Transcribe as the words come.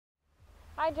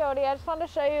Hi Jody, I just wanted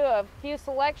to show you a few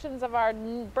selections of our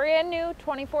brand new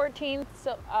 2014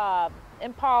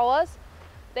 Impalas.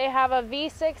 They have a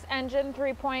V6 engine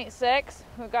 3.6.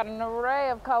 We've got an array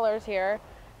of colors here.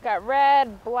 Got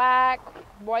red, black,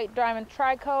 white diamond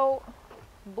tri-coat,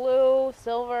 blue,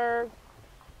 silver,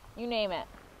 you name it.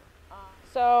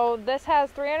 So this has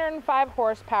 305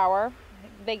 horsepower.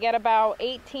 They get about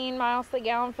 18 miles to the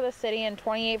gallon for the city and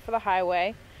 28 for the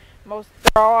highway. They're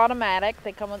all automatic.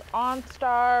 They come with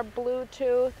OnStar,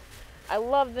 Bluetooth. I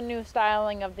love the new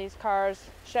styling of these cars.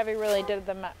 Chevy really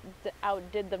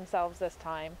outdid themselves this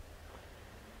time.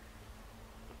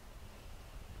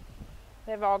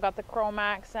 They've all got the chrome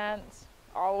accents,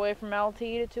 all the way from LT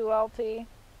to 2LT.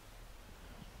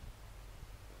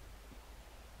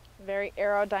 Very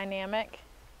aerodynamic.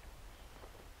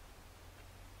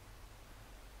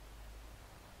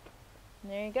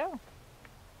 There you go.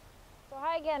 So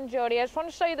hi again, Jody. I just want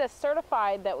to show you this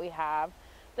certified that we have.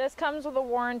 This comes with a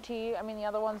warranty. I mean, the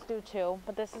other ones do too,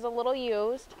 but this is a little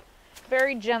used,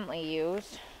 very gently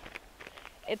used.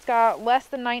 It's got less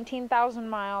than 19,000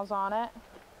 miles on it.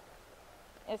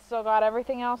 It's still got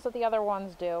everything else that the other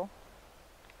ones do.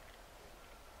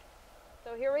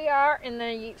 So here we are in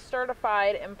the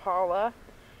certified Impala.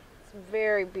 It's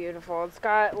very beautiful. It's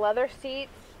got leather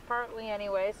seats, partly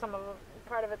anyway.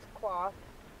 Part of it's cloth,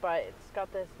 but it's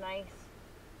got this nice,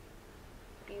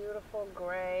 beautiful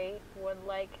gray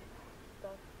wood-like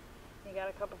stuff. You got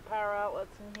a couple power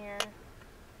outlets in here.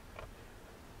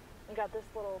 You got this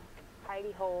little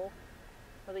hidey hole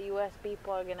with a USB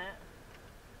plug in it.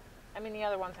 I mean, the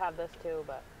other ones have this too,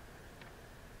 but.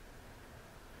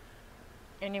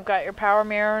 And you've got your power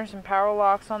mirrors and power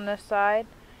locks on this side.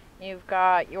 You've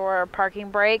got your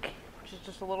parking brake, which is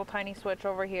just a little tiny switch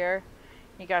over here.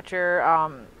 You got your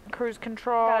cruise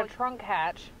control. Got a trunk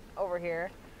hatch over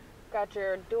here. Got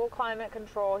your dual climate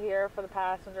control here for the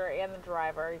passenger and the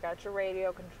driver. You got your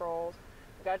radio controls.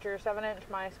 You got your 7-inch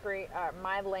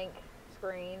MyLink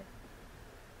screen.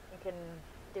 You can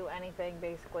do anything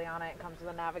basically on it. It comes with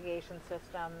a navigation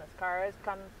system. This car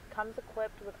comes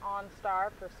equipped with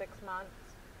OnStar for 6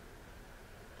 months.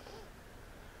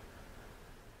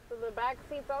 So the back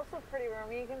seat's also pretty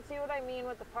roomy. You can see what I mean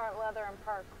with the part leather and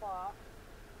part cloth.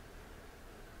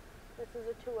 This is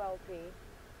a 2LT.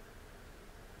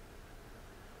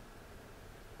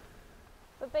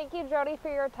 So thank you, Jody, for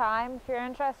your time. If you're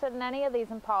interested in any of these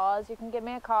Impalas, you can give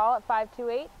me a call at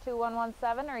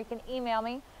 528-2117, or you can email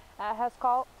me at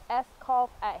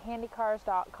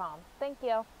skolf@handycars.com. Thank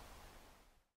you.